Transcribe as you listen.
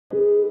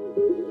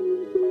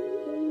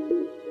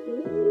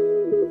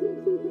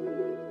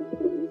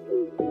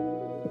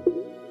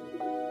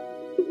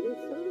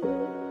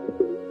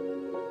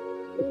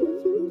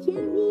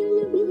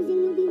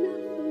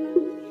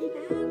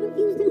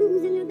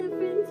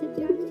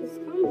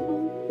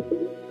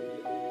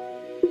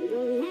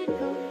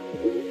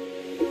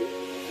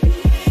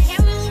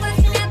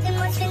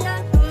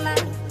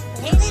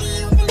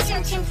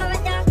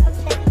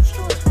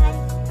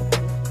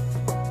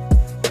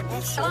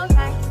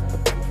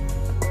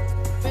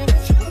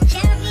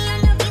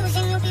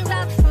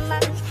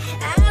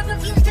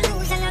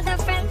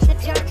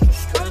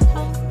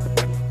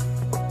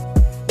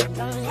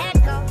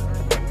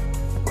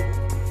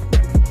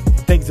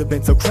have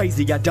been so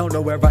crazy, I don't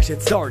know where I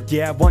should start.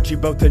 Yeah, I want you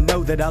both to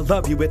know that I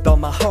love you with all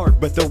my heart,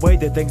 but the way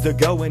that things are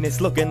going, it's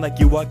looking like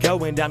you are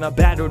going down a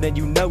bad road, and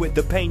you know it.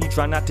 The pain, you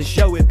try not to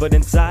show it, but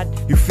inside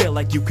you feel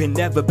like you can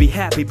never be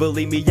happy.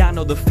 Believe me, I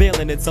know the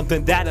feeling. It's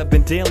something that I've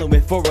been dealing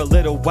with for a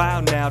little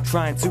while now,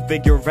 trying to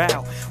figure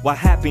out why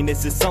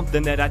happiness is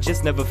something that I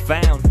just never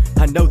found.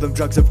 I know them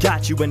drugs have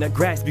got you in a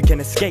grasp you can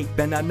escape,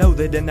 and I know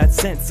that in that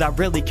sense I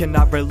really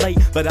cannot relate,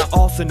 but I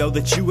also know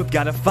that you have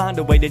got to find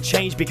a way to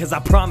change, because I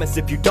promise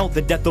if you don't,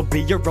 then death will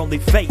be your only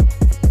fate.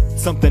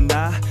 Something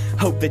I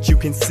hope that you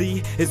can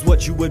see is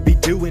what you would be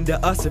doing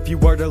to us if you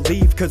were to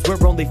leave, cause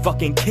we're only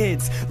fucking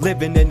kids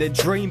living in a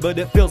dream, but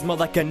it feels more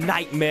like a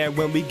nightmare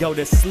when we go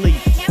to sleep.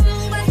 Tell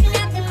me what's been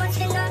happening, what's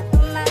been on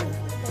your mind.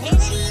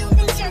 Lately you've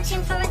been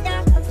searching for a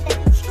darker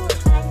place to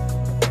hide.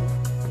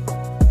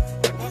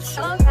 That's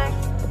alright,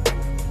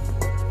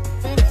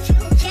 but if you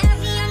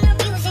carry on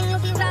abusing, you'll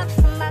be robbed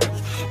from us.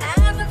 I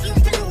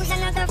refuse to lose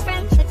another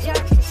friend to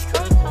drugs. Just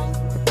come home,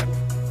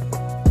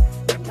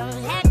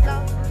 don't let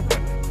go.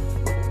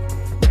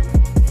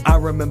 I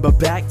remember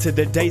back to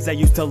the days I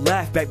used to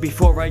laugh, back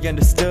before I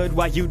understood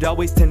why you'd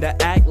always tend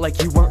to act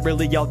like you weren't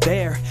really all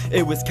there.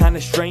 It was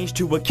kinda strange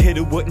to a kid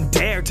who wouldn't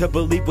dare to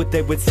believe what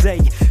they would say,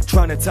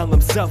 trying to tell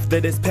himself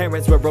that his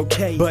parents were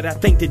okay. But I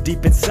think that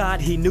deep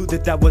inside he knew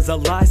that that was a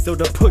lie, so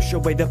to push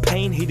away the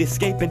pain he'd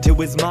escape into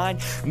his mind.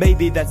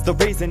 Maybe that's the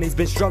reason he's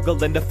been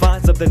struggling to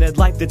find something in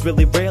life that's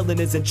really real and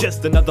isn't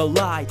just another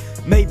lie.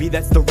 Maybe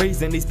that's the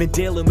reason he's been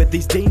dealing with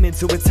these demons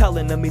who are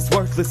telling him he's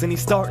worthless, and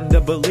he's starting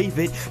to believe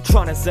it,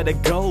 trying to set a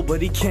goal but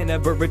he can't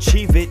ever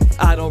achieve it.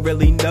 I don't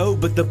really know,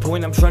 but the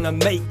point I'm trying to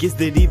make is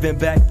that even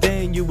back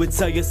then you would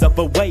sell yourself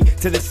away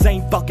to the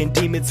same fucking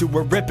demons who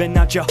were ripping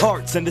out your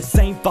hearts, and the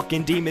same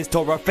fucking demons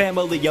tore our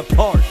family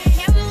apart.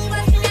 Tell me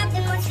what's been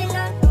happening, what's been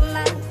on your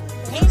mind.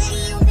 Lately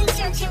you've been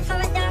searching for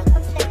a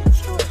darker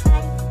place to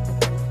hide.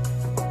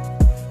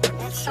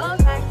 That's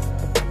alright,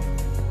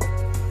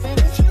 but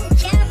if you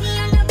carry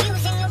on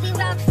abusing, you'll be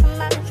robbed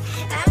from us.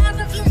 I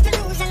refuse to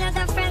lose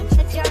another friend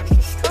to drugs.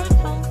 Just come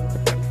home,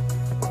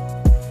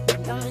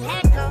 don't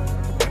let go.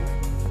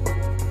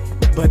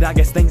 But I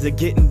guess things are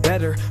getting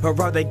better, or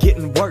are they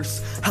getting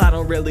worse? I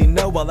don't really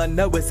know, all I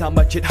know is how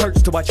much it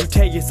hurts to watch you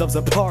tear yourselves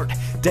apart,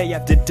 day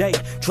after day,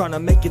 trying to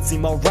make it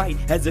seem alright,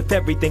 as if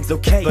everything's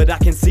okay. But I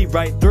can see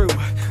right through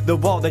the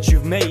wall that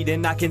you've made,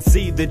 and I can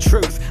see the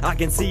truth. I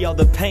can see all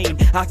the pain,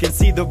 I can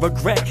see the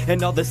regret,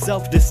 and all the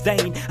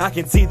self-disdain. I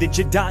can see that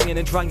you're dying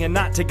and trying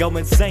not to go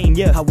insane.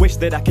 Yeah, I wish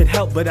that I could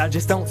help, but I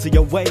just don't see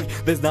a way.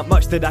 There's not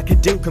much that I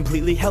could do,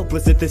 completely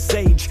helpless at this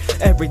age.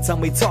 Every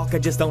time we talk, I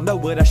just don't know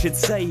what I should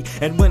say,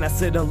 and when I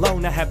sit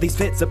alone, I have these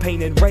fits of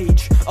pain and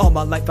rage. All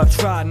my life I've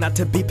tried not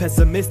to be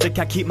pessimistic,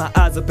 I keep my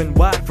eyes open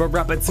wide for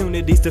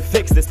opportunities to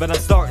fix this, but I'm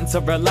starting to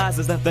realize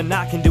there's nothing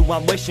I can do.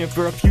 I'm wishing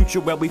for a future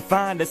where we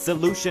find a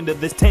solution to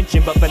this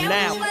tension, but for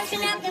now, Tell me what's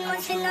been happening,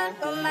 what's been on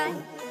your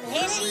mind.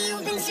 Lately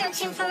you've been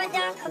searching for a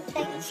darker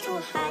place to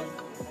hide.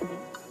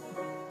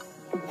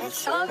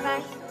 That's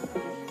alright,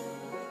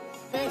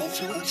 but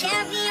if you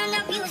carry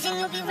on abusing,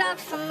 you'll be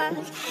robbed from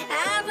us.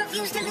 I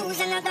refuse to lose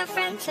another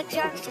friend to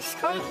drugs. Just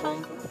come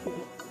home,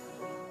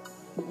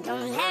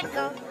 don't let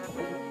go.